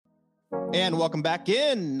And welcome back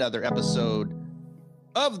in another episode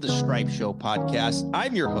of the Stripe Show podcast.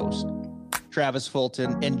 I'm your host, Travis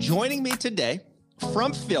Fulton, and joining me today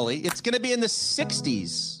from Philly, it's going to be in the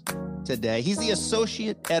 60s today. He's the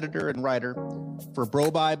associate editor and writer for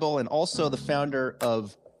Bro Bible and also the founder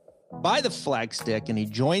of By the Flagstick, and he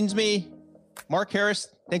joins me. Mark Harris,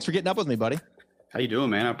 thanks for getting up with me, buddy. How you doing,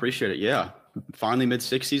 man? I appreciate it. Yeah. Finally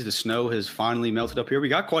mid-60s. The snow has finally melted up here. We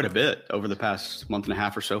got quite a bit over the past month and a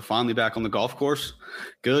half or so. Finally back on the golf course.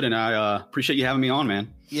 Good. And I appreciate you having me on,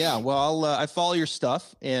 man. Yeah, well, I follow your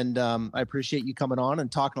stuff, and I appreciate you coming on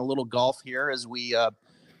and talking a little golf here as we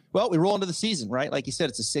roll into the season, right? Like you said,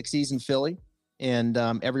 it's the 60s in Philly, and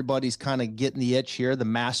everybody's kind of getting the itch here. The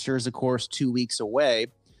Masters, of course, 2 weeks away,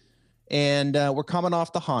 and we're coming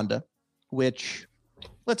off the Honda, which,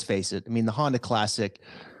 let's face it, I mean, the Honda Classic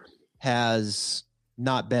has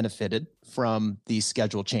not benefited from these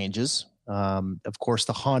schedule changes. Of course,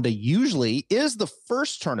 the Honda usually is the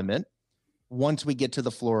first tournament once we get to the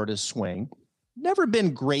Florida swing. Never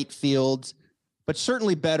been great fields, but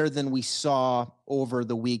certainly better than we saw over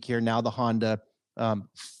the week here. Now the Honda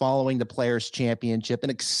following the Players' Championship, an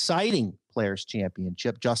exciting Players'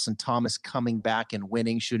 Championship. Justin Thomas coming back and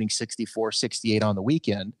winning, shooting 64, 68 on the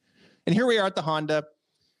weekend. And here we are at the Honda.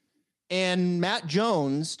 And Matt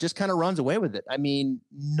Jones just kind of runs away with it. I mean,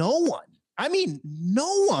 no one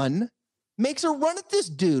makes a run at this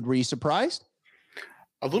dude. Were you surprised?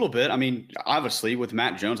 A little bit. I mean, obviously, with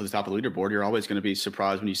Matt Jones at the top of the leaderboard, you're always going to be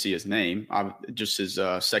surprised when you see his name. Just his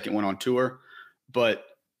second one on tour. But,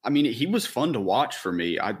 I mean, he was fun to watch for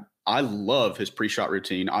me. I love his pre-shot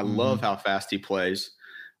routine. I love how fast he plays.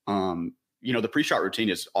 The pre-shot routine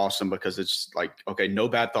is awesome because it's like, okay, no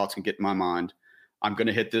bad thoughts can get in my mind. I'm going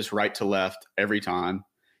to hit this right to left every time.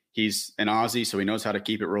 He's an Aussie, so he knows how to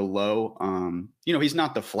keep it real low. He's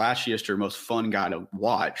not the flashiest or most fun guy to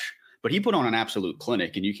watch, but he put on an absolute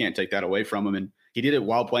clinic, and you can't take that away from him. And he did it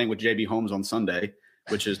while playing with JB Holmes on Sunday,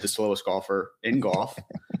 which is the slowest golfer in golf,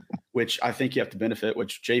 which I think you have to benefit,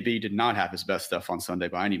 which JB did not have his best stuff on Sunday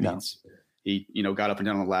by any means. No. He, got up and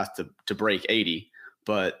down on the last to break 80.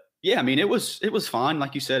 But, yeah, I mean, it was fine.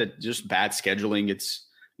 Like you said, just bad scheduling. It's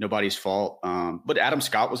nobody's fault. But Adam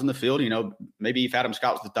Scott was in the field. Maybe if Adam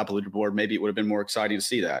Scott was at the top of the leaderboard, maybe it would have been more exciting to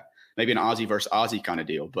see that. Maybe an Aussie versus Aussie kind of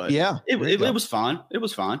deal. But yeah, it was fine. It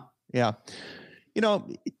was fine. Yeah.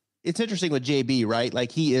 It's interesting with JB, right?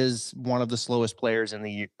 Like he is one of the slowest players in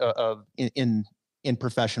the in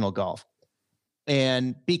professional golf.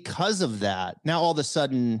 And because of that, now all of a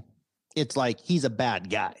sudden it's like he's a bad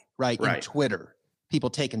guy, right? In Twitter, people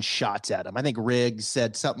taking shots at him. I think Riggs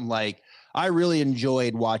said something like, I really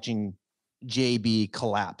enjoyed watching JB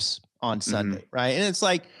collapse on Sunday, right? And it's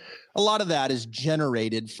like a lot of that is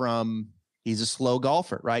generated from he's a slow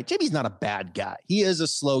golfer, right? JB's not a bad guy. He is a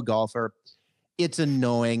slow golfer. It's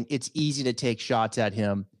annoying. It's easy to take shots at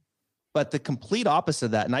him. But the complete opposite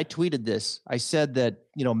of that, and I tweeted this, I said that,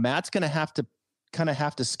 Matt's going to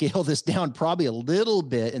have to scale this down probably a little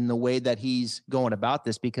bit in the way that he's going about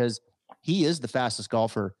this because he is the fastest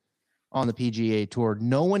golfer on the PGA Tour.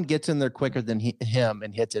 No one gets in there quicker than him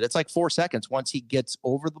and hits it. It's like 4 seconds. Once he gets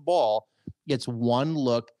over the ball, gets one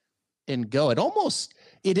look and go.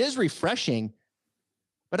 It is refreshing,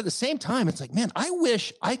 but at the same time, it's like, man, I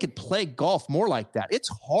wish I could play golf more like that. It's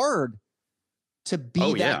hard to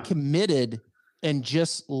be committed and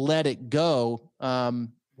just let it go.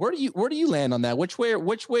 Where do you land on that? Which way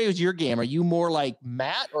is your game? Are you more like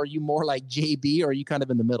Matt or are you more like JB or are you kind of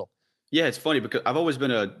in the middle? Yeah, it's funny because I've always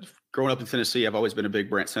been growing up in Tennessee, I've always been a big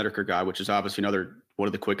Brandt Snedeker guy, which is obviously one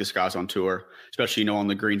of the quickest guys on tour, especially, on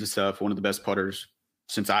the greens and stuff, one of the best putters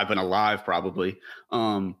since I've been alive, probably.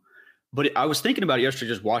 But I was thinking about it yesterday,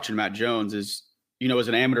 just watching Matt Jones is, as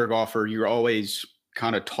an amateur golfer, you're always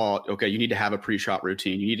kind of taught, okay, you need to have a pre-shot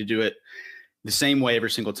routine. You need to do it the same way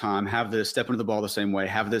every single time, have this step into the ball the same way,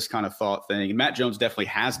 have this kind of thought thing. And Matt Jones definitely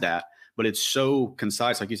has that, but it's so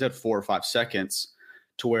concise, like you said, 4 or 5 seconds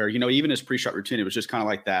to where, even his pre-shot routine, it was just kind of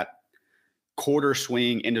like that quarter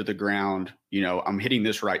swing into the ground. I'm hitting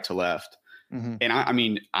this right to left.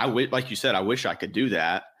 And like you said, I wish I could do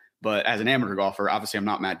that. But as an amateur golfer, obviously I'm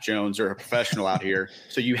not Matt Jones or a professional out here.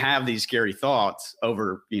 So you have these scary thoughts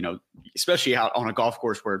over, especially out on a golf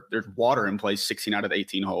course where there's water in place 16 out of the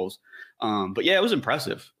 18 holes. But yeah, it was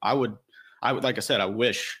impressive. I would, like I said, I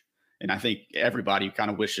wish, and I think everybody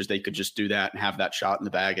kind of wishes they could just do that and have that shot in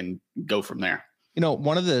the bag and go from there.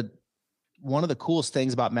 One of the coolest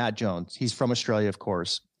things about Matt Jones, he's from Australia, of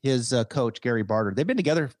course, his coach, Gary Barter, they've been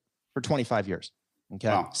together for 25 years. Okay.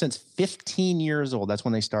 Wow. Since 15 years old. That's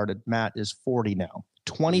when they started. Matt is 40 now,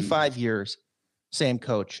 25 years, same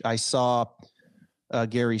coach. I saw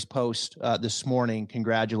Gary's post this morning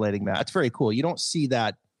congratulating Matt. It's very cool. You don't see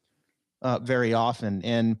that very often.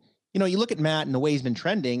 And, you look at Matt and the way he's been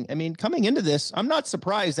trending. I mean, coming into this, I'm not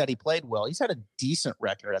surprised that he played well. He's had a decent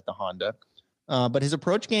record at the Honda, but his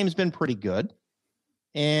approach game has been pretty good.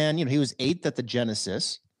 And, he was 8th at the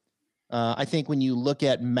Genesis. I think when you look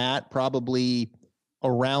at Matt, probably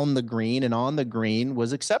around the green and on the green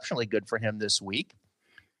was exceptionally good for him this week.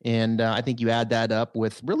 And I think you add that up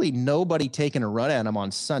with really nobody taking a run at him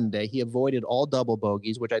on Sunday. He avoided all double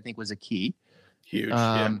bogeys, which I think was a key. Huge.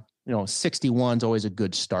 61 is always a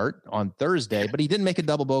good start on Thursday, but he didn't make a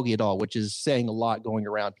double bogey at all, which is saying a lot going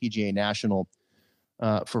around PGA National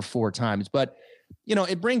for 4 times. But,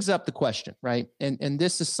 it brings up the question, right? And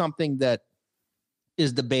this is something that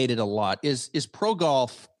is debated a lot. Is pro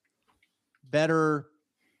golf better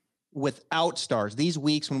without stars these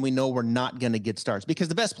weeks when we know we're not going to get stars? Because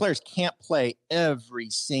the best players can't play every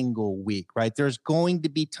single week, right? There's going to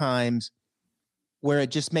be times where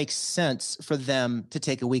it just makes sense for them to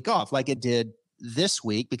take a week off, like it did this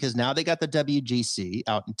week, because now they got the WGC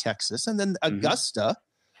out in Texas and then Augusta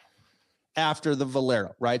after the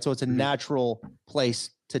Valero, right? So it's a natural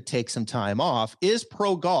place to take some time off. Is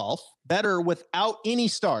pro golf better without any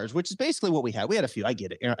stars, which is basically what we had. We had a few. I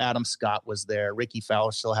get it. Adam Scott was there. Ricky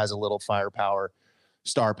Fowler still has a little firepower,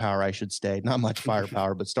 star power, I should say. Not much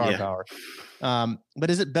firepower, but star power. But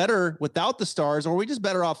is it better without the stars, or are we just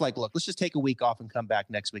better off like, look, let's just take a week off and come back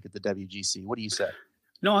next week at the WGC? What do you say?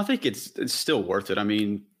 No, I think it's still worth it. I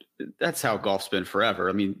mean, that's how golf's been forever.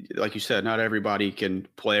 I mean, like you said, not everybody can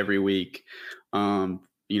play every week.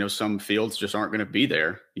 Some fields just aren't going to be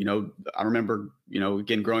there. I remember,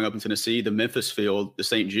 again, growing up in Tennessee, the Memphis field, the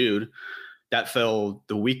St. Jude, that fell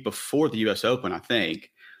the week before the U.S. Open, I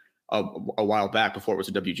think, a while back before it was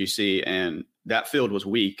a WGC. And that field was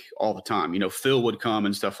weak all the time. Phil would come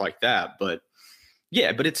and stuff like that. But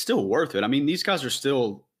it's still worth it. I mean, these guys are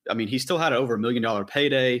still, he still had over $1 million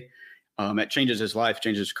payday. It changes his life,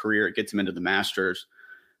 changes his career. It gets him into the Masters.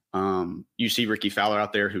 You see Ricky Fowler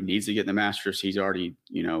out there who needs to get in the Masters. He's already,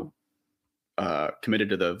 committed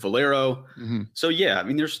to the Valero. So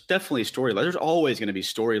there's definitely a storyline. There's always going to be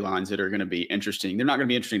storylines that are going to be interesting. They're not going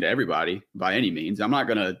to be interesting to everybody by any means. I'm not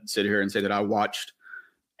going to sit here and say that I watched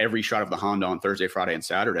every shot of the Honda on Thursday, Friday, and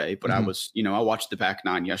Saturday, but I watched the back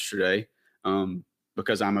 9 yesterday,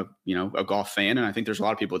 because I'm a golf fan. And I think there's a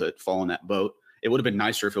lot of people that fall in that boat. It would have been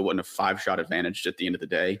nicer if it wasn't a 5-shot advantage at the end of the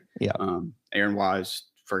day. Yeah. Aaron Wise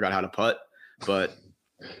forgot how to putt, but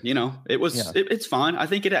it was, it's fine. I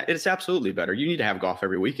think it's absolutely better. You need to have golf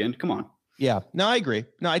every weekend. Come on. Yeah, no, I agree.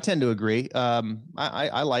 No, I tend to agree.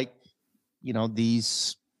 I like,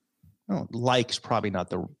 these, like's probably not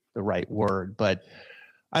the right word, but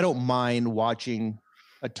I don't mind watching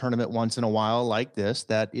a tournament once in a while like this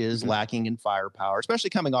that is lacking in firepower, especially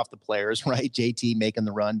coming off the players, right? JT making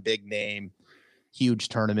the run, big name, huge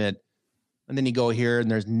tournament. And then you go here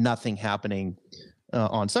and there's nothing happening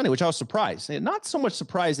on Sunday, which I was surprised. Not so much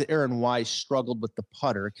surprised that Aaron Wise struggled with the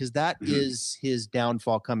putter, because that is his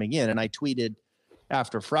downfall coming in. And I tweeted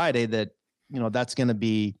after Friday that, that's going to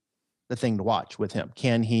be the thing to watch with him.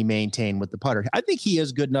 Can he maintain with the putter? I think he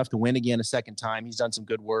is good enough to win again a second time. He's done some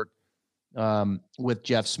good work with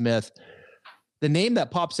Jeff Smith. The name that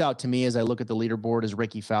pops out to me as I look at the leaderboard is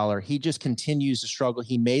Ricky Fowler. He just continues to struggle.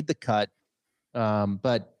 He made the cut,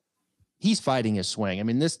 but he's fighting his swing. I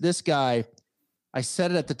mean, this guy, I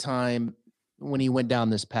said it at the time when he went down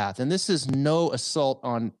this path, and this is no assault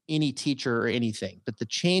on any teacher or anything, but the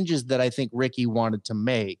changes that I think Ricky wanted to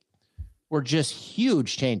make were just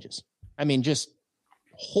huge changes. I mean, just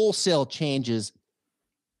wholesale changes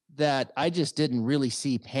that I just didn't really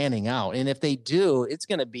see panning out. And if they do, it's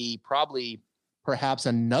going to be perhaps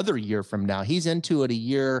another year from now. He's into it a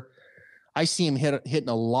year. I see him hitting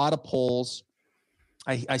a lot of poles.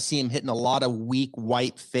 I see him hitting a lot of weak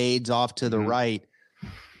white fades off to the right.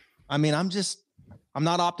 I mean, I'm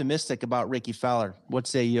not optimistic about Ricky Fowler. What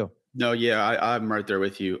say you? No, yeah, I'm right there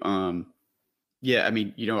with you.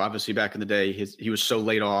 Obviously back in the day, he was so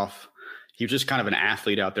laid off. He was just kind of an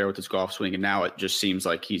athlete out there with his golf swing. And now it just seems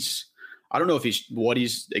like I don't know if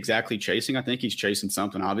he's exactly chasing. I think he's chasing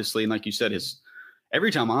something, obviously. And like you said,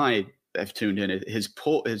 every time I have tuned in,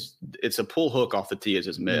 it's a pull hook off the tee is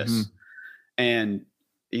his miss. And,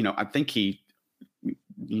 I think he,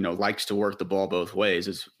 likes to work the ball both ways,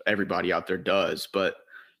 as everybody out there does. But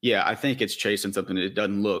yeah, I think it's chasing something. It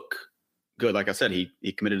doesn't look good. Like I said, he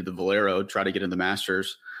committed to the Valero, tried to get in the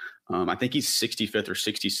Masters. I think he's 65th or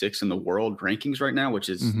 66th in the world rankings right now, which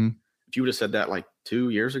is, if you would have said that like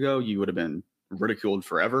 2 years ago, you would have been ridiculed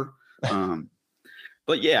forever.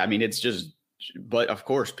 But yeah, I mean, it's just but of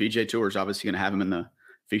course, PJ Tour is obviously going to have him in the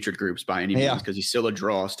featured groups by any means because he's still a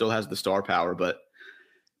draw, still has the star power. But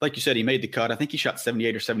like you said, he made the cut. I think he shot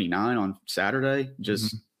 78 or 79 on Saturday.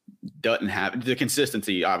 Just doesn't have the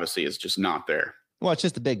consistency. Obviously, is just not there. Well, it's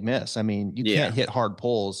just a big miss. I mean, you can't hit hard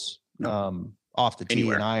pulls off the tee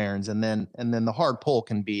and irons, and then the hard pull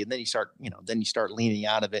can be, and then you start leaning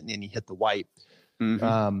out of it, and then you hit the white.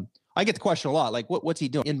 I get the question a lot, like what's he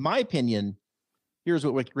doing? In my opinion, here's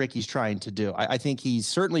what Ricky's trying to do. I think he's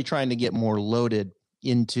certainly trying to get more loaded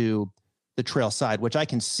into the trail side, which I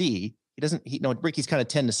can see. Ricky's kind of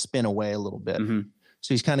tend to spin away a little bit.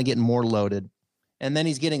 So he's kind of getting more loaded. And then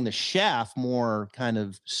he's getting the shaft more kind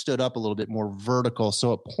of stood up a little bit more vertical.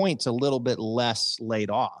 So it points a little bit less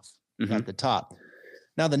laid off at the top.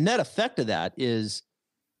 Now, the net effect of that is,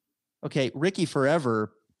 okay, Ricky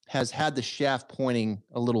forever has had the shaft pointing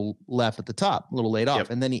a little left at the top, a little laid off.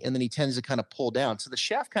 And then he tends to kind of pull down. So the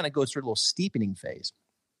shaft kind of goes through a little steepening phase.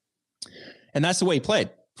 And that's the way he played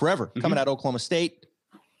forever, coming out of Oklahoma State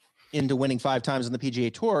into winning 5 times on the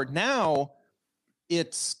PGA Tour. Now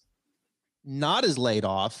it's not as laid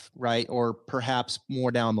off, right? Or perhaps more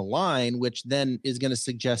down the line, which then is going to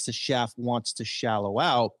suggest the shaft wants to shallow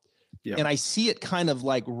out. And I see it kind of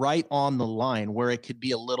like right on the line where it could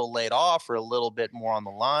be a little laid off or a little bit more on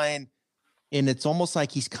the line. And it's almost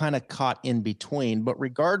like he's kind of caught in between. But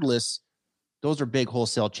regardless, those are big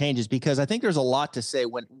wholesale changes because I think there's a lot to say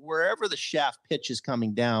wherever the shaft pitch is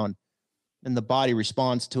coming down and the body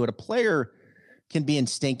responds to it, a player can be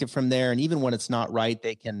instinctive from there. And even when it's not right,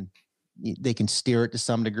 they can steer it to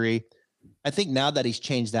some degree. I think now that he's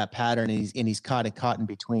changed that pattern and he's caught in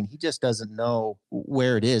between, he just doesn't know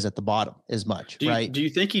where it is at the bottom as much, right? Do you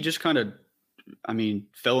think he just kind of,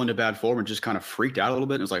 fell into bad form and just kind of freaked out a little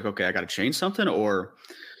bit and was like, okay, I got to change something? Or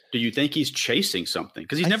do you think he's chasing something?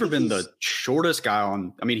 Because he's never been the shortest guy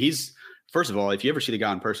on. He's, first of all, if you ever see the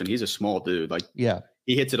guy in person, he's a small dude. Like,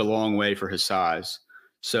 he hits it a long way for his size.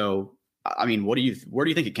 So, where do you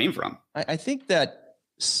think it came from? I think that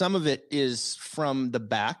some of it is from the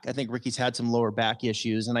back. I think Ricky's had some lower back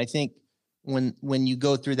issues. And I think when you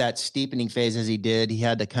go through that steepening phase as he did, he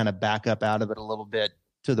had to kind of back up out of it a little bit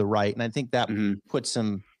to the right. And I think that put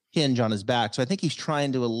some hinge on his back. So I think he's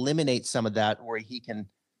trying to eliminate some of that where he can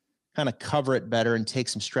kind of cover it better and take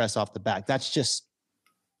some stress off the back. That's just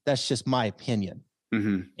my opinion.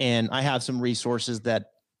 And I have some resources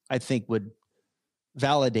that I think would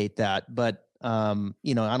validate that. But I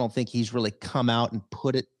don't think he's really come out and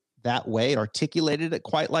put it that way, articulated it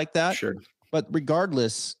quite like that. Sure. But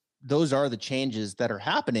regardless, those are the changes that are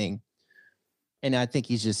happening. And I think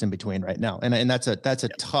he's just in between right now. And that's a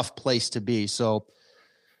tough place to be. So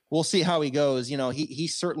we'll see how he goes.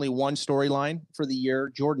 He's certainly one storyline for the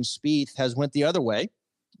year. Jordan Spieth has went the other way.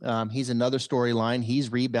 He's another storyline.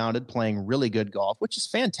 He's rebounded playing really good golf, which is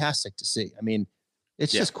fantastic to see.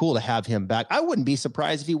 It's just cool to have him back. I wouldn't be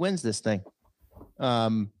surprised if he wins this thing.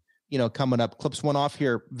 Coming up, clips one off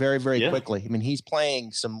here very, very quickly. He's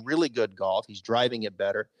playing some really good golf. He's driving it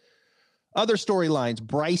better. Other storylines,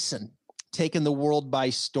 Bryson taking the world by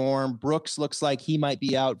storm. Brooks looks like he might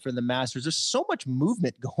be out for the Masters. There's so much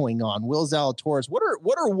movement going on. Will Zalatoris, what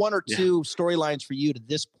are one or two storylines for you to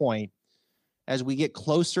this point as we get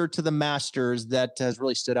closer to the Masters that has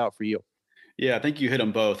really stood out for you? Yeah, I think you hit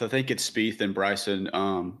them both. I think it's Spieth and Bryson.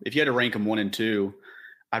 If you had to rank them 1 and 2,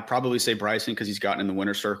 I'd probably say Bryson because he's gotten in the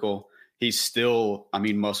winner's circle. He's still,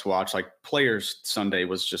 must watch. Like Players Sunday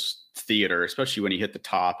was just theater, especially when he hit the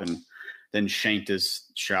top and then shanked his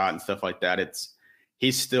shot and stuff like that.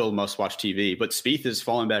 He's still must watch TV. But Spieth is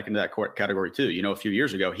falling back into that category too. A few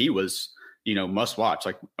years ago he was, must watch.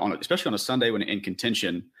 Like especially on a Sunday when in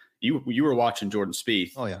contention, you were watching Jordan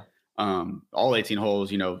Spieth. Oh yeah, all 18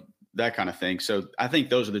 holes. That kind of thing. So I think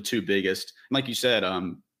those are the two biggest. And like you said,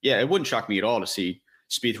 it wouldn't shock me at all to see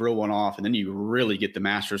Spieth reel one off, and then you really get the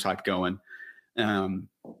Masters hype going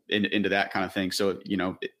into that kind of thing. So,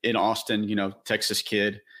 in Austin, Texas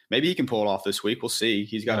kid, maybe he can pull it off this week. We'll see.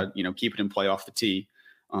 He's got to, keep it in play off the tee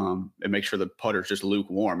and make sure the putter's just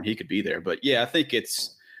lukewarm, and he could be there. But, I think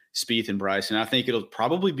it's Spieth and Bryson. I think it'll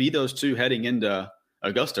probably be those two heading into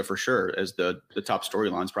Augusta for sure as the top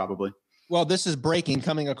storylines probably. Well, this is breaking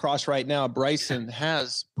coming across right now. Bryson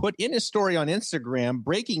has put in his story on Instagram,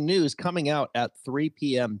 breaking news coming out at 3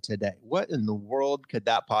 p.m. today. What in the world could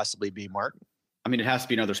that possibly be, Mark? It has to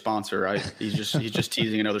be another sponsor, right? He's just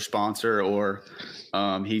teasing another sponsor, or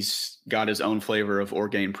he's got his own flavor of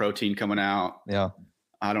Orgain protein coming out. Yeah.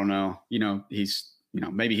 I don't know.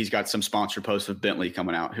 Maybe he's got some sponsored post of Bentley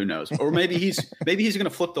coming out. Who knows? Or maybe he's going to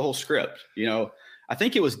flip the whole script. I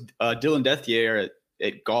think it was Dylan Dethier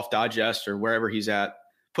at Golf Digest or wherever he's at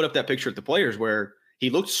put up that picture at the Players where he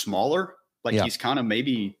looked smaller, like he's kind of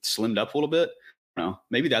maybe slimmed up a little bit. I don't know,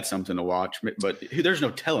 maybe that's something to watch, but there's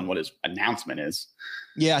no telling what his announcement is.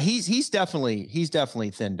 Yeah, he's definitely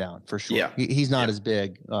thinned down for sure. Yeah. He's not as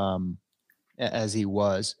big as he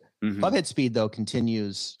was. Clubhead speed though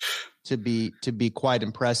continues to be quite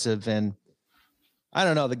impressive, and I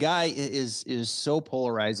don't know, the guy is so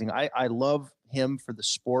polarizing. I love him for the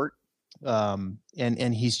sport, and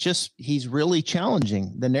he's really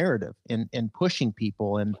challenging the narrative and pushing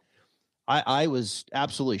people. And I was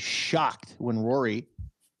absolutely shocked when Rory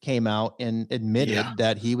came out and admitted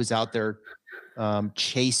that he was out there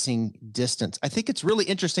chasing distance. I think it's really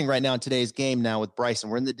interesting right now in today's game now with Bryson.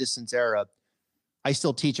 We're in the distance era. I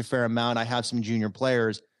still teach a fair amount. I have some junior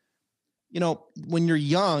players. You know, when you're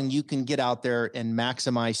young, you can get out there and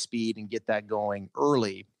maximize speed and get that going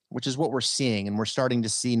early, which is what we're seeing. And we're starting to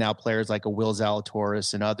see now players like a Will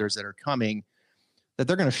Zalatoris and others that are coming, that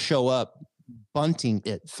they're going to show up bunting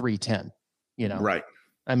at 310, you know? Right.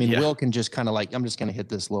 I mean, Will can just kind of like, I'm just going to hit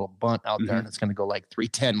this little bunt out there and it's going to go like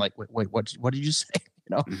 310. Like, wait, what did you say?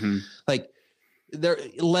 You know, like they're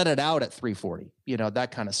let it out at 340, you know,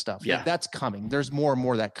 that kind of stuff. Yeah. Like, that's coming. There's more and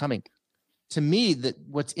more of that coming. To me, that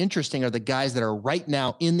what's interesting are the guys that are right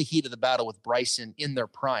now in the heat of the battle with Bryson in their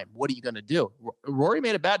prime. What are you going to do? Rory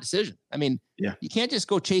made a bad decision. I mean, you can't just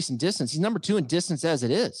go chasing distance. He's number 2 in distance as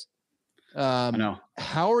it is. I know.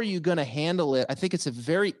 How are you going to handle it? I think it's a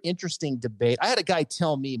very interesting debate. I had a guy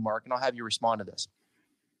tell me, Mark, and I'll have you respond to this.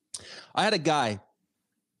 I had a guy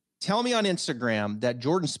tell me on Instagram that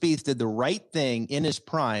Jordan Spieth did the right thing in his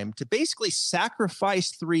prime to basically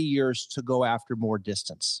sacrifice 3 years to go after more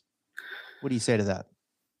distance. What do you say to that?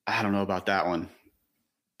 I don't know about that one.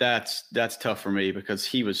 That's tough for me because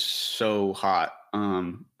he was so hot.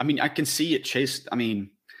 I mean, I can see it chased. I mean,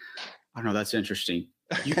 I don't know. That's interesting.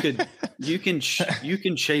 You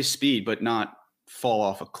can chase speed, but not fall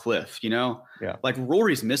off a cliff, you know? Yeah. Like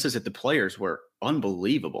Rory's misses at the Players were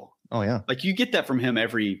unbelievable. Oh yeah. Like you get that from him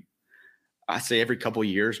every couple of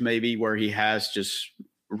years, maybe, where he has just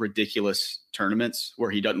ridiculous tournaments where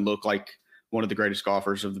he doesn't look like one of the greatest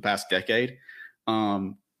golfers of the past decade.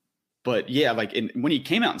 But yeah, like when he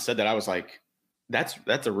came out and said that, I was like,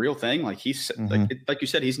 that's a real thing. Like he's like you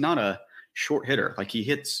said, he's not a short hitter. Like he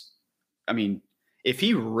hits, I mean, if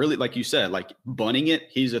he really, like you said, like bunting it,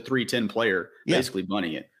 he's a 310 player, basically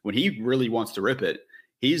bunting it. When he really wants to rip it,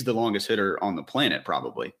 he's the longest hitter on the planet,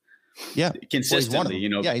 probably. Yeah. Consistently, you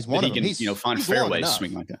know, he's one of them. He can, find fairways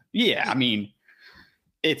swing like that. Yeah. I mean,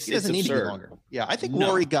 he doesn't need to be longer. Yeah. I think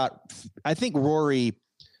Rory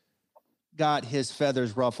got his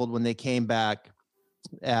feathers ruffled when they came back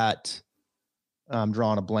at, I'm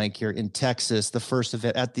drawing a blank here, in Texas, the first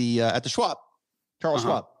event at the Schwab, Charles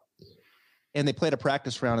Schwab. And they played a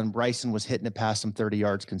practice round and Bryson was hitting it past him 30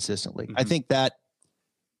 yards consistently. I think that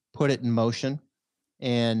put it in motion.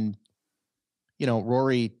 And, you know,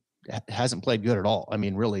 Rory hasn't played good at all. I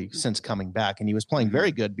mean, really since coming back, and he was playing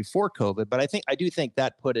very good before COVID, but I do think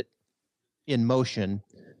that put it in motion.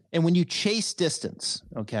 And when you chase distance,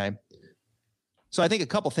 okay. So I think a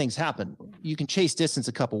couple things happen. You can chase distance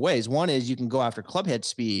a couple ways. One is you can go after clubhead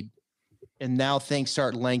speed and now things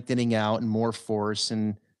start lengthening out and more force.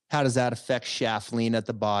 And how does that affect shaft lean at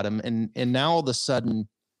the bottom? And now all of a sudden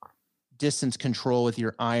distance control with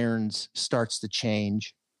your irons starts to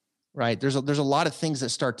change, right? There's a lot of things that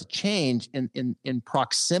start to change in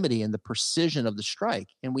proximity and the precision of the strike.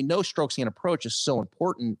 And we know stroke gain approach is so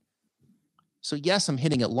important. So yes, I'm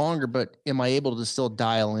hitting it longer, but am I able to still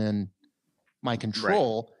dial in my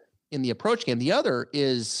control in the approach game? The other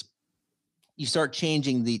is you start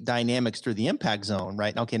changing the dynamics through the impact zone,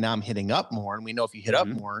 right? Okay, now I'm hitting up more. And we know if you hit up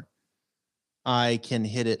more, I can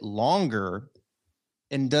hit it longer.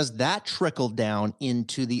 And does that trickle down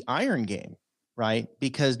into the iron game, right?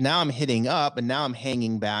 Because now I'm hitting up and now I'm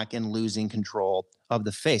hanging back and losing control of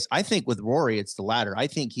the face. I think with Rory, it's the latter. I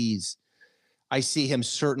think I see him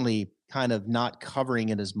certainly kind of not covering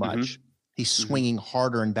it as much. He's swinging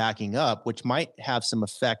harder and backing up, which might have some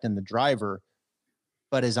effect in the driver,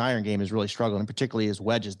 but his iron game is really struggling, and particularly his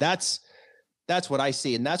wedges. That's what I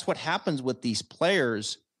see. And that's what happens with these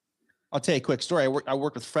players. I'll tell you a quick story. I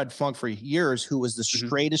worked with Fred Funk for years, who was the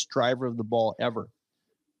straightest driver of the ball ever.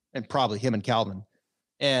 And probably him and Calvin.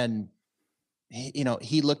 And,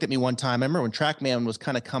 he looked at me one time. I remember when TrackMan was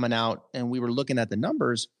kind of coming out and we were looking at the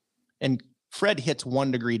numbers, and Fred hits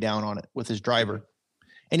 1 degree down on it with his driver.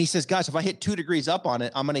 And he says, guys, if I hit 2 degrees up on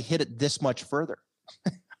it, I'm going to hit it this much further.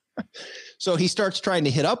 So he starts trying to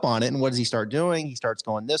hit up on it. And what does he start doing? He starts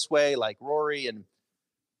going this way like Rory. And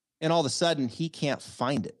all of a sudden he can't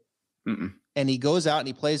find it. And he goes out and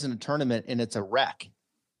he plays in a tournament and it's a wreck.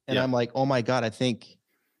 And I'm like, oh my God, I think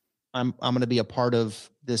I'm going to be a part of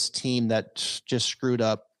this team that just screwed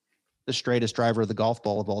up the straightest driver of the golf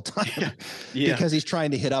ball of all time because he's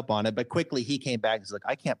trying to hit up on it. But quickly he came back and he's like,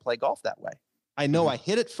 I can't play golf that way. I know I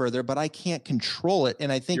hit it further, but I can't control it.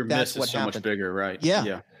 And I think that's what happened. Much bigger, right?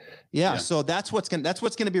 Yeah. So that's what's going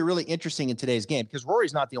to be really interesting in today's game, because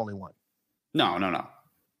Rory's not the only one. No.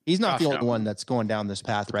 He's not the only one that's going down this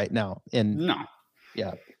path right now.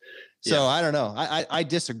 So I don't know. I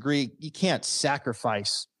disagree. You can't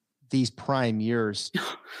sacrifice these prime years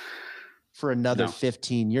for another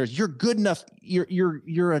 15 years. You're good enough.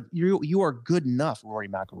 You are good enough, Rory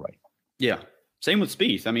McIlroy. Yeah. Same with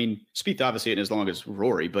Spieth. I mean, Spieth obviously isn't as long as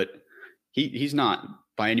Rory, but he's not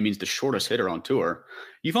by any means the shortest hitter on tour.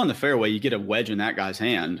 You find the fairway, you get a wedge in that guy's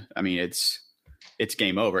hand. I mean, it's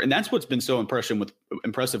game over. And that's what's been so impressive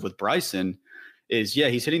with Bryson is,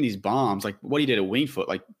 he's hitting these bombs, like what he did at Winged Foot,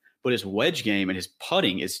 but his wedge game and his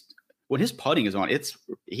putting when his putting is on,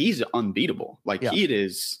 he's unbeatable.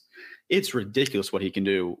 It's ridiculous what he can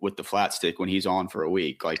do with the flat stick when he's on for a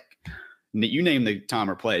week. Like, you name the time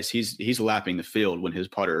or place, he's lapping the field when his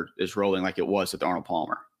putter is rolling like it was at the Arnold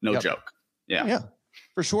Palmer. No joke. Yeah,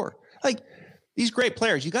 for sure. Like, these great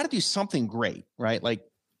players, you got to do something great, right? Like,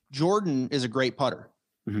 Jordan is a great putter.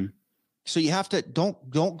 Mm-hmm. So you have to don't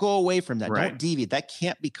go away from that. Right. Don't deviate. That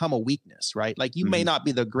can't become a weakness, right? Like, you may not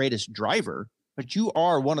be the greatest driver, but you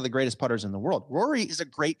are one of the greatest putters in the world. Rory is a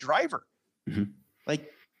great driver. Mm-hmm.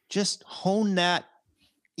 Like, just hone that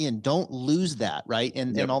in. Don't lose that, right?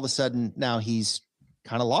 And all of a sudden now he's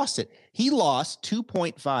kind of lost it. He lost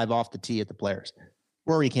 2.5 off the tee at the Players.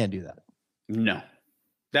 Rory can't do that. No,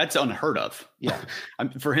 that's unheard of. Yeah,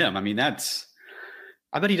 for him. I mean, I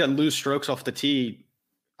bet he doesn't lose strokes off the tee.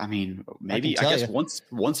 I mean, maybe I guess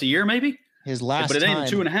once a year, maybe his last. But it ain't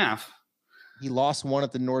 2.5. He lost one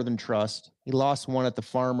at the Northern Trust. He lost one at the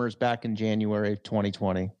Farmers back in January of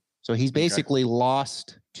 2020. So he's basically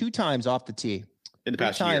lost 2 times off the tee in the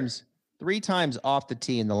past year. 3 times off the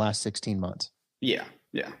tee in the last 16 months. Yeah.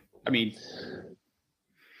 I mean,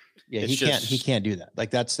 he can't do that.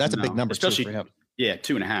 Like, that's a big number, especially for him. Yeah,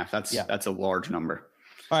 2.5. That's a large number.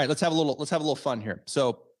 All right, let's have a little fun here.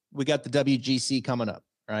 So we got the WGC coming up,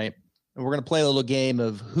 right? And we're gonna play a little game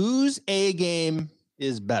of whose A game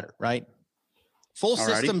is better, right? Full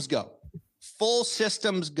systems go. Full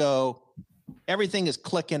systems go. Everything is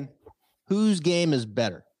clicking. Whose game is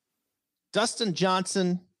better? Dustin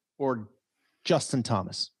Johnson or Justin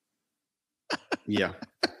Thomas? Yeah,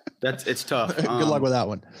 it's tough. Good luck with that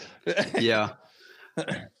one. Yeah.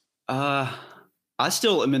 I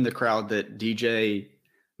still am in the crowd that DJ,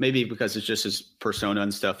 maybe because it's just his persona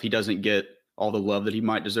and stuff, he doesn't get all the love that he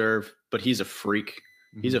might deserve, but he's a freak.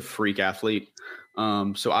 Mm-hmm. He's a freak athlete.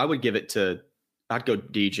 So I would give it I'd go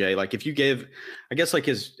DJ. Like, if you gave, I guess, like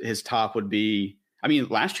his top would be, I mean,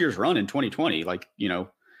 last year's run in 2020, like,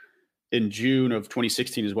 in June of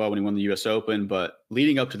 2016 as well, when he won the US Open, but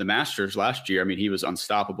leading up to the Masters last year, I mean, he was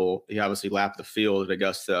unstoppable. He obviously lapped the field at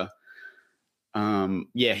Augusta.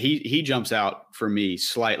 He jumps out for me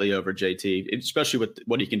slightly over JT, especially with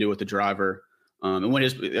what he can do with the driver. And when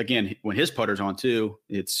his putter's on too,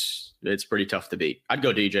 it's pretty tough to beat. I'd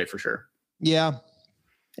go DJ for sure. Yeah.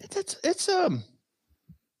 It's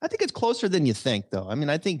I think it's closer than you think, though. I mean,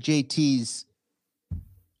 I think JT's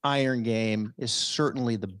iron game is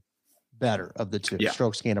certainly the better of the two.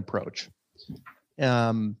 Strokes gain approach.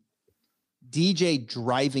 DJ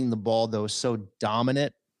driving the ball, though, is so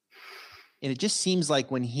dominant. And it just seems like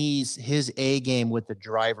when his A game with the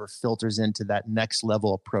driver filters into that next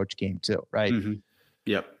level approach game too, right? Mm-hmm.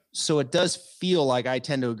 Yep. So it does feel like, I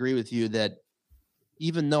tend to agree with you that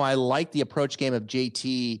even though I like the approach game of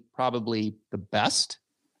JT probably the best,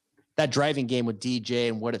 that driving game with DJ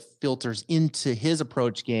and what it filters into his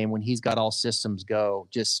approach game when he's got all systems go,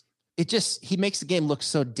 he makes the game look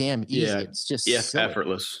so damn easy. Yeah. It's just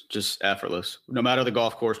effortless, just effortless. No matter the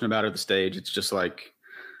golf course, no matter the stage, it's just like,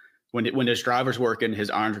 when his driver's working, his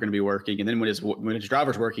irons are going to be working. And then when his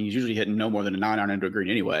driver's working, he's usually hitting no more than a 9 iron into a green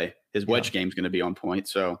anyway. His wedge game's going to be on point.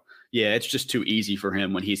 So, it's just too easy for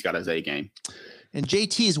him when he's got his A game. And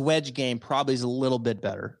JT's wedge game probably is a little bit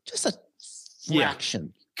better. Just a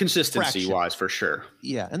fraction. Consistency-wise, for sure.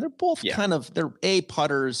 Yeah, and they're both they're A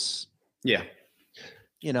putters. Yeah.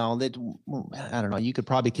 I don't know. You could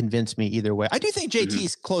probably convince me either way. I do think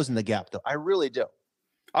JT's closing the gap, though. I really do.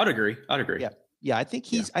 I'd agree. Yeah, I think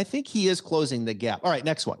he is closing the gap. All right,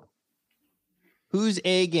 next one. Whose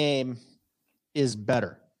A game is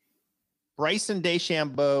better? Bryson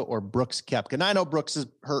DeChambeau or Brooks Koepka? And I know Brooks is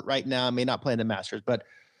hurt right now, may not play in the Masters, but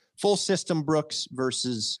full system Brooks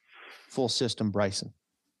versus full system Bryson.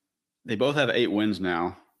 They both have 8 wins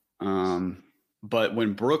now. But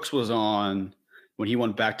when Brooks was on, when he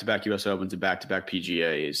won back-to-back U.S. Opens and back-to-back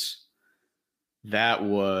PGAs, that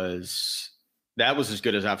was as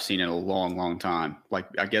good as I've seen in a long, long time. Like,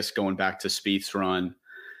 I guess going back to Spieth's run,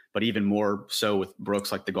 but even more so with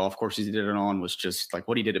Brooks, like the golf courses he did it on was just like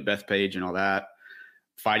what he did at Bethpage and all that,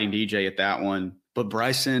 fighting DJ at that one. But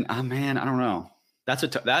Bryson, man, I don't know. That's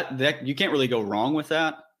that you can't really go wrong with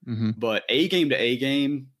that. Mm-hmm. But A game to A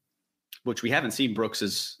game, which we haven't seen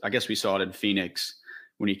Brooks's, I guess we saw it in Phoenix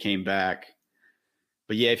when he came back.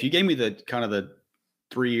 But yeah, if you gave me the kind of the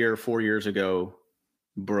 4 years ago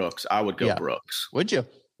Brooks, I would go Brooks. Would you?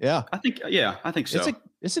 Yeah. I think so.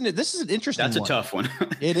 Isn't it? This is an interesting one. That's a tough one.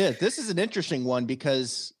 It is. This is an interesting one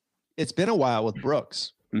because it's been a while with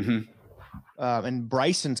Brooks. Mm-hmm. And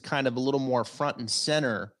Bryson's kind of a little more front and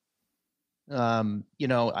center.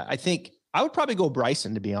 I think I would probably go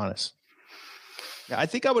Bryson, to be honest. I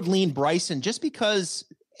think I would lean Bryson just because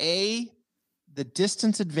the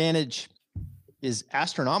distance advantage is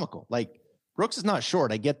astronomical. Like, Brooks is not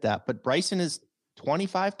short. I get that, but Bryson is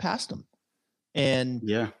 25 past him. And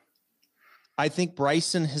yeah, I think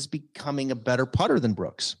Bryson is becoming a better putter than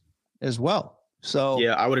Brooks as well. So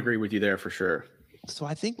yeah, I would agree with you there for sure. So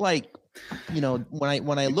I think, like,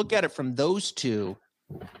 when I look at it from those two,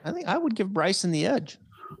 I think I would give Bryson the edge.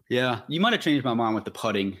 Yeah, you might have changed my mind with the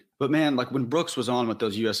putting, but man, like when Brooks was on with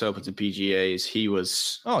those U.S. Opens and PGAs, he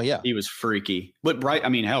was he was freaky. But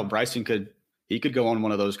Bryson could go on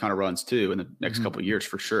one of those kind of runs too in the next couple of years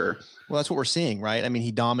for sure. Well, that's what we're seeing, right? I mean,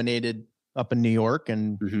 he dominated up in New York,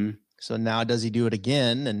 and so now does he do it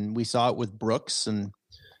again? And we saw it with Brooks, and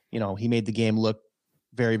he made the game look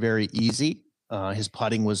very, very easy. His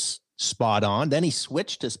putting was spot on. Then he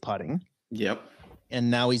switched his putting. Yep. And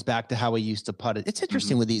now he's back to how he used to putt it. It's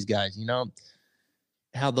interesting with these guys,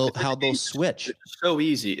 how they'll switch. It's so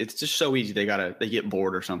easy. It's just so easy. They get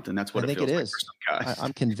bored or something. That's what I think it is. For some guys.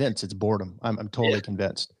 I'm convinced it's boredom. I'm totally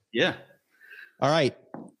convinced. Yeah. All right.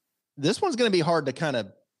 This one's going to be hard to kind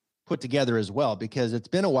of put together as well, because it's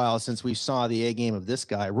been a while since we saw the A game of this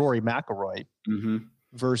guy, Rory McIlroy,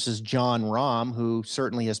 versus Jon Rahm, who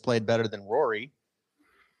certainly has played better than Rory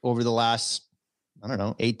over the last,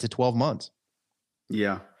 8 to 12 months.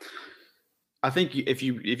 Yeah. I think if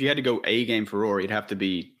you had to go A game for Rory, it'd have to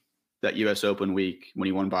be that U.S. Open week when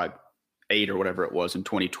he won by 8 or whatever it was in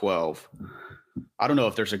 2012. I don't know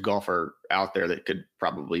if there's a golfer out there that could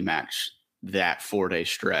probably match that 4-day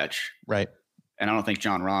stretch. Right. And I don't think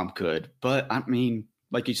Jon Rahm could. But, I mean,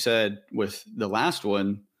 like you said, with the last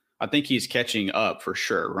one, I think he's catching up for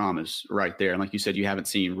sure. Rahm is right there. And like you said, you haven't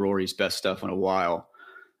seen Rory's best stuff in a while.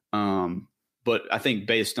 But I think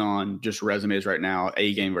based on just resumes right now,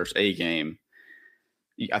 A game versus A game,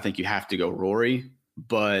 I think you have to go Rory.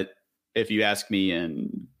 But if you ask me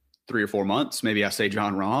in 3 or 4 months, maybe I say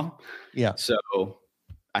Jon Rahm. Yeah. So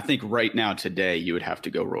I think right now today you would have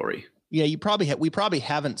to go Rory. Yeah, we probably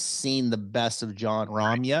haven't seen the best of Jon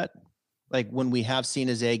Rahm yet. Like, when we have seen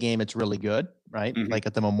his A game, it's really good, right? Like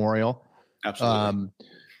at the Memorial. Absolutely.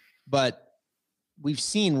 But we've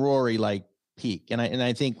seen Rory like peak, and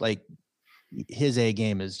I think like his A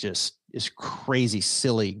game is crazy,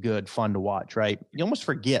 silly, good, fun to watch, right? You almost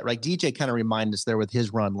forget, right? DJ kind of reminded us there with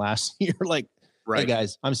his run last year, like, hey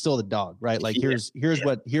guys, I'm still the dog, right? Like, here's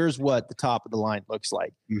what the top of the line looks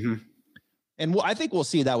like. And I think we'll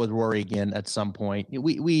see that with Rory again at some point.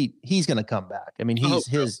 He's going to come back. I mean,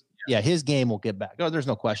 his game will get back. Oh, there's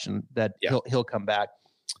no question that he'll come back.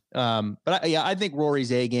 But I think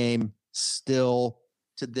Rory's A game still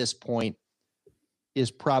to this point is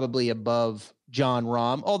probably above Jon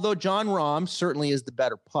Rahm, although Jon Rahm certainly is the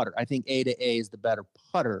better putter. I think A to A is the better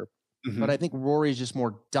putter, but I think Rory is just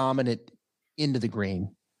more dominant into the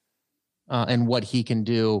green and what he can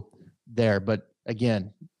do there. But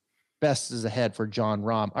again, best is ahead for Jon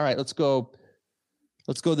Rahm. All right, let's go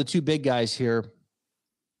the two big guys here.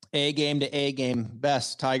 A game to A game,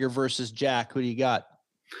 best, Tiger versus Jack. Who do you got?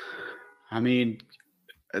 I mean,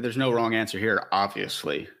 there's no wrong answer here,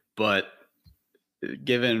 obviously, but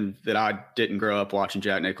given that I didn't grow up watching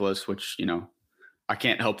Jack Nicklaus, which, I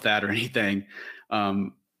can't help that or anything.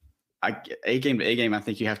 A game to A game, I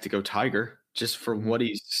think you have to go Tiger just for what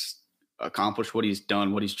he's accomplished, what he's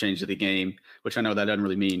done, what he's changed to the game, which I know that doesn't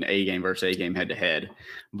really mean A game versus A game head to head,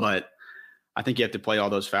 but I think you have to play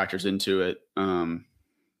all those factors into it.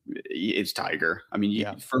 It's Tiger. I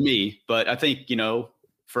mean, for me, but I think,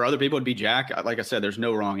 for other people it'd be Jack. Like I said, there's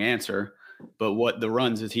no wrong answer. But what the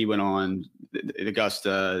runs that he went on,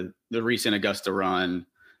 the recent Augusta run,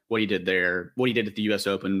 what he did there, what he did at the U.S.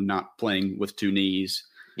 Open, not playing with 2 knees.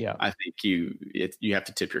 Yeah. I think you have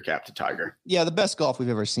to tip your cap to Tiger. Yeah. The best golf we've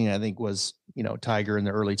ever seen, I think, was, Tiger in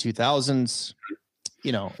the early 2000s.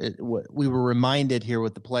 We were reminded here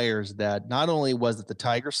with the players that not only was it the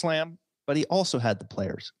Tiger Slam, but he also had the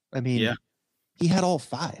players. I mean, he had all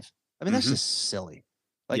 5. I mean, that's just silly.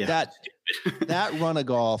 Like that run of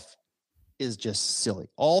golf is just silly.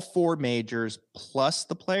 All 4 majors plus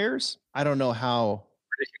the players. I don't know how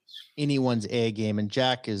anyone's A game, and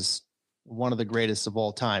Jack is one of the greatest of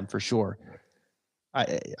all time for sure.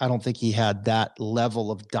 I don't think he had that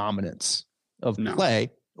level of dominance of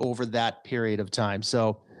play over that period of time.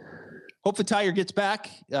 So hope the Tiger gets back.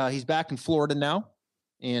 He's back in Florida now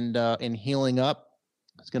and healing up.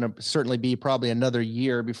 It's going to certainly be probably another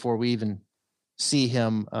year before we even see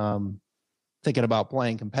him thinking about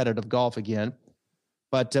playing competitive golf again.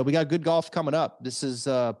 But we got good golf coming up. This is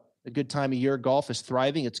a good time of year. Golf is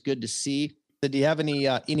thriving. It's good to see. Do you have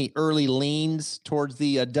any early leans towards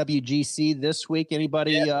the WGC this week?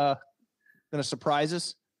 Anybody going to surprise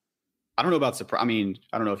us? I don't know about surprise. I mean,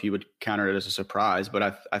 I don't know if you would counter it as a surprise,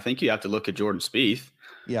 but I think you have to look at Jordan Spieth.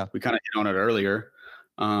 Yeah. We kind of hit on it earlier.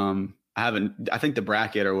 I think the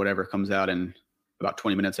bracket or whatever comes out in about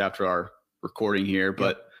 20 minutes after our recording here,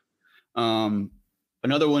 but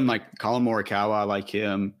another one like Colin Morikawa, I like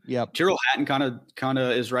him. Yep. Tyrrell Hatton kind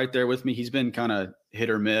of is right there with me. He's been kind of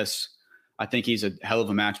hit or miss. I think he's a hell of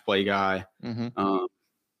a match play guy.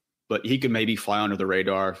 But he could maybe fly under the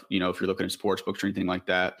radar, if you're looking at sports books or anything like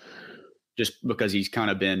that, just because he's kind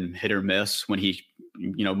of been hit or miss when he,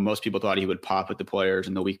 most people thought he would pop at the players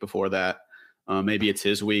in the week before that. Maybe it's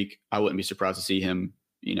his week. I wouldn't be surprised to see him,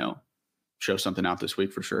 show something out this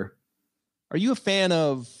week for sure. Are you a fan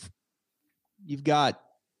of, you've got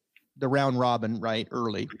the round robin, right,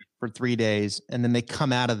 early for 3 days, and then they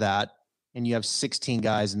come out of that and you have 16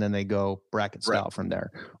 guys and then they go bracket style from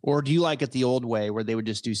there? Or do you like it the old way where they would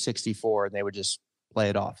just do 64 and they would just play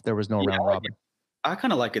it off? There was no round robin. I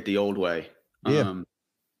kind of like it the old way. I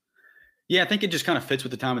think it just kind of fits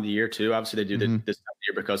with the time of the year too. Obviously they do this time of the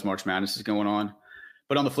year because March Madness is going on.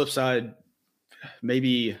 But on the flip side,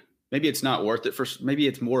 maybe it's not worth it maybe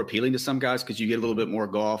it's more appealing to some guys because you get a little bit more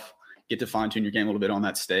golf, get to fine tune your game a little bit on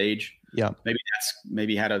that stage. Yeah.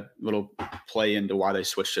 Maybe had a little play into why they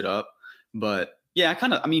switched it up. But yeah,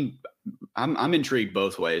 I'm intrigued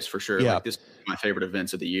both ways for sure. Yeah. Like this is my favorite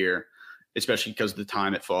events of the year, especially because of the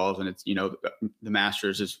time it falls and it's, the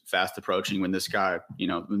Masters is fast approaching when this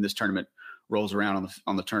tournament rolls around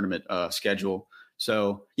on the tournament schedule.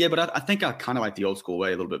 So yeah, but I think I kind of like the old school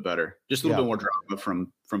way a little bit better. Just a little bit more drama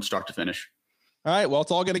from start to finish. All right. Well,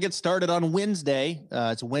 it's all going to get started on Wednesday.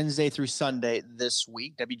 It's Wednesday through Sunday this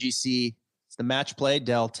week. WGC, it's the match play,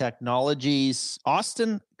 Dell Technologies,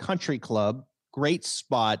 Austin Country Club. Great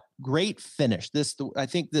spot, great finish. I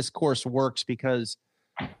think this course works because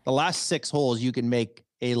the last 6 holes, you can make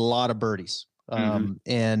a lot of birdies.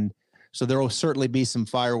 And so there will certainly be some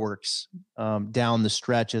fireworks down the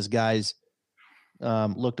stretch as guys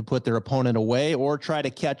look to put their opponent away or try to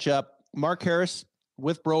catch up. Mark Harris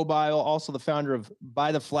with BroBio, also the founder of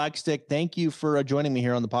By the Flagstick. Thank you for joining me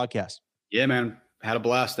here on the podcast. Yeah, man. Had a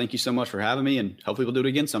blast. Thank you so much for having me, and hopefully we'll do it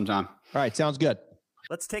again sometime. All right. Sounds good.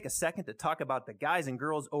 Let's take a second to talk about the guys and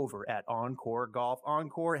girls over at Encore Golf.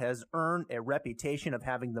 Encore has earned a reputation of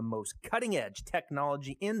having the most cutting-edge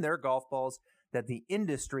technology in their golf balls that the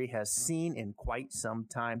industry has seen in quite some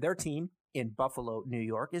time. Their team in Buffalo, New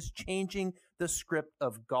York, is changing the script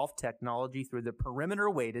of golf technology through the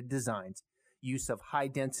perimeter-weighted designs, use of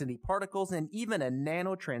high-density particles, and even a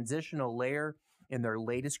nano-transitional layer in their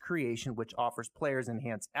latest creation, which offers players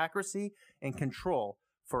enhanced accuracy and control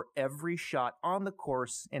for every shot on the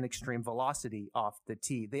course and extreme velocity off the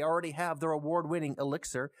tee. They already have their award-winning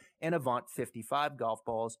Elixir and Avant 55 golf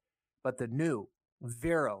balls, but the new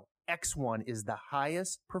Vero X1 is the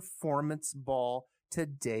highest performance ball to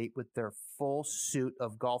date. With their full suit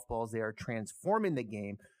of golf balls, they are transforming the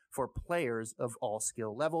game for players of all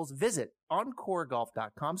skill levels. Visit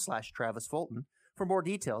encoregolf.com/Travis Fulton for more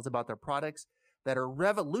details about their products that are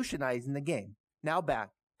revolutionizing the game. Now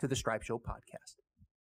back to the Stripe Show podcast.